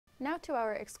Now to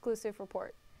our exclusive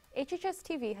report. HHS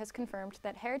TV has confirmed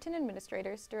that Harriton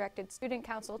administrators directed Student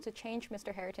Council to change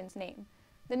Mr. Harriton's name.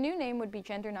 The new name would be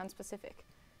gender nonspecific.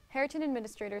 Harriton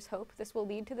administrators hope this will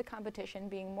lead to the competition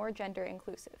being more gender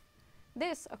inclusive.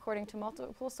 This, according to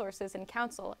multiple sources in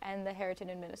Council and the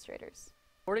Harriton administrators.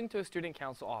 According to a Student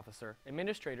Council officer,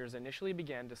 administrators initially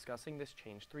began discussing this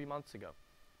change 3 months ago.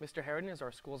 Mr. Harriton is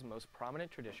our school's most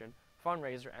prominent tradition,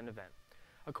 fundraiser, and event.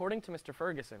 According to Mr.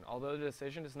 Ferguson, although the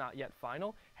decision is not yet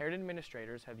final, Harriton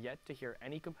administrators have yet to hear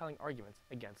any compelling arguments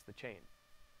against the change.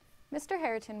 Mr.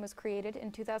 Harriton was created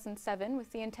in 2007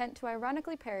 with the intent to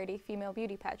ironically parody female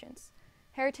beauty pageants.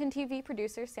 Harriton TV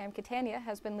producer Sam Catania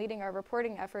has been leading our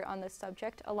reporting effort on this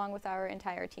subject along with our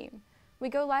entire team. We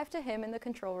go live to him in the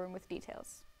control room with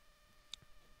details.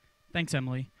 Thanks,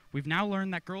 Emily. We've now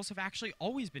learned that girls have actually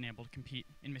always been able to compete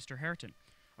in Mr. Harriton.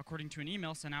 According to an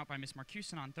email sent out by Ms.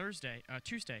 Marcuson on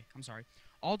Tuesday,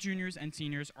 all juniors and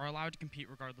seniors are allowed to compete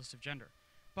regardless of gender.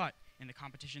 But in the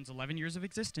competition's 11 years of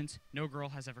existence, no girl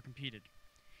has ever competed.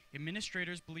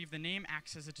 Administrators believe the name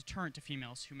acts as a deterrent to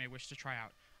females who may wish to try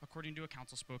out, according to a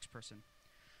council spokesperson.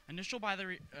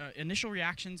 Initial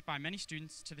reactions by many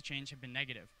students to the change have been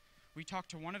negative. We talked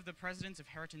to one of the presidents of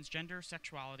Harriton's Gender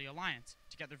Sexuality Alliance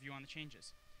to get their view on the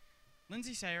changes.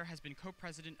 Lindsay Sayer has been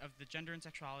co-president of the Gender and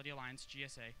Sexuality Alliance,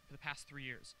 GSA, for the past 3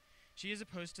 years. She is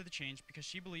opposed to the change because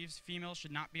she believes females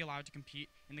should not be allowed to compete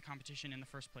in the competition in the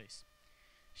first place.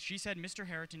 She said Mr.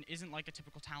 Harriton isn't like a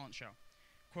typical talent show.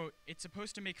 Quote, "It's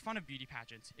supposed to make fun of beauty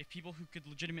pageants. If people who could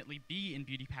legitimately be in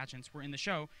beauty pageants were in the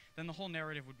show, then the whole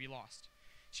narrative would be lost."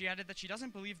 She added that she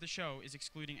doesn't believe the show is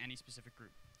excluding any specific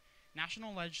group.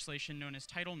 National legislation known as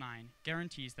Title IX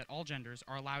guarantees that all genders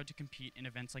are allowed to compete in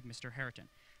events like Mr. Harriton.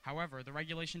 However, the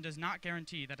regulation does not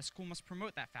guarantee that a school must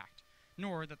promote that fact,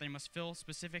 nor that they must fill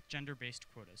specific gender-based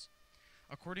quotas.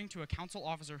 According to a council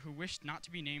officer who wished not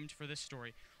to be named for this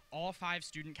story, all 5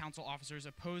 student council officers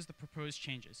oppose the proposed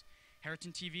changes.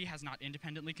 Harriton TV has not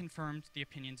independently confirmed the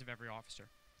opinions of every officer.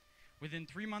 Within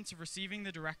 3 months of receiving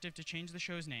the directive to change the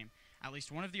show's name, at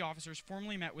least one of the officers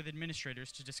formally met with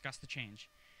administrators to discuss the change.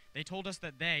 They told us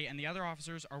that they and the other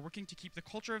officers are working to keep the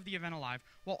culture of the event alive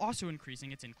while also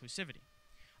increasing its inclusivity.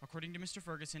 According to Mr.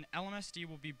 Ferguson, LMSD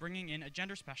will be bringing in a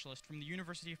gender specialist from the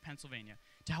University of Pennsylvania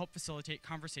to help facilitate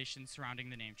conversations surrounding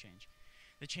the name change.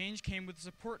 The change came with the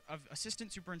support of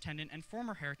Assistant Superintendent and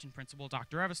former Harriton Principal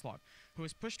Dr. Eveslog, who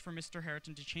has pushed for Mr.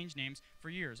 Harriton to change names for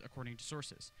years, according to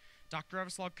sources. Dr.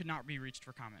 Eveslog could not be reached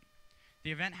for comment.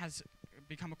 The event has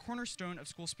become a cornerstone of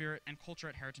school spirit and culture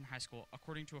at Harriton High School.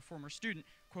 According to a former student,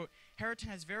 quote, "Harriton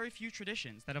has very few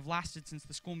traditions that have lasted since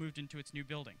the school moved into its new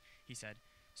building," he said.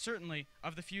 "Certainly,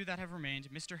 of the few that have remained,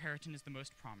 Mr. Harriton is the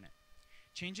most prominent."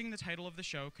 Changing the title of the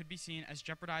show could be seen as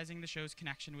jeopardizing the show's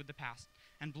connection with the past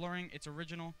and blurring its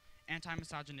original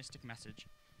anti-misogynistic message.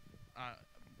 I'm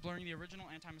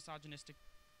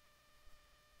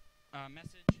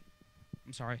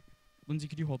sorry. Lindsay,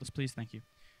 could you hold this, please? Thank you.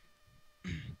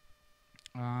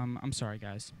 I'm sorry,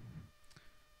 guys.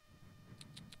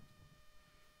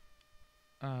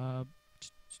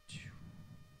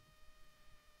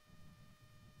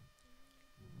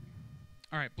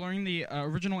 All right, blurring the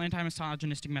original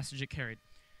anti-misogynistic message it carried.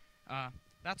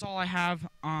 That's all I have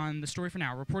on the story for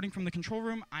now. Reporting from the control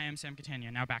room, I am Sam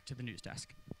Catania. Now back to the news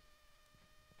desk.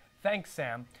 Thanks,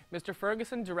 Sam. Mr.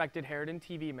 Ferguson directed Harriton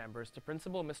TV members to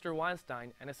Principal Mr.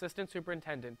 Weinstein and Assistant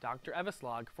Superintendent Dr.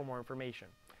 Eveslog for more information.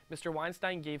 Mr.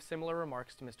 Weinstein gave similar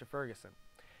remarks to Mr. Ferguson.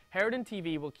 Harriton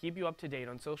TV will keep you up to date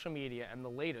on social media and the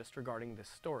latest regarding this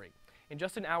story. In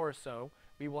just an hour or so,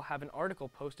 we will have an article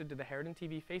posted to the Harriton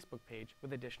TV Facebook page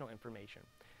with additional information.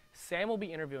 Sam will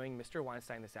be interviewing Mr.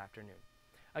 Weinstein this afternoon.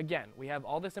 Again, we have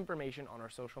all this information on our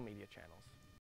social media channels.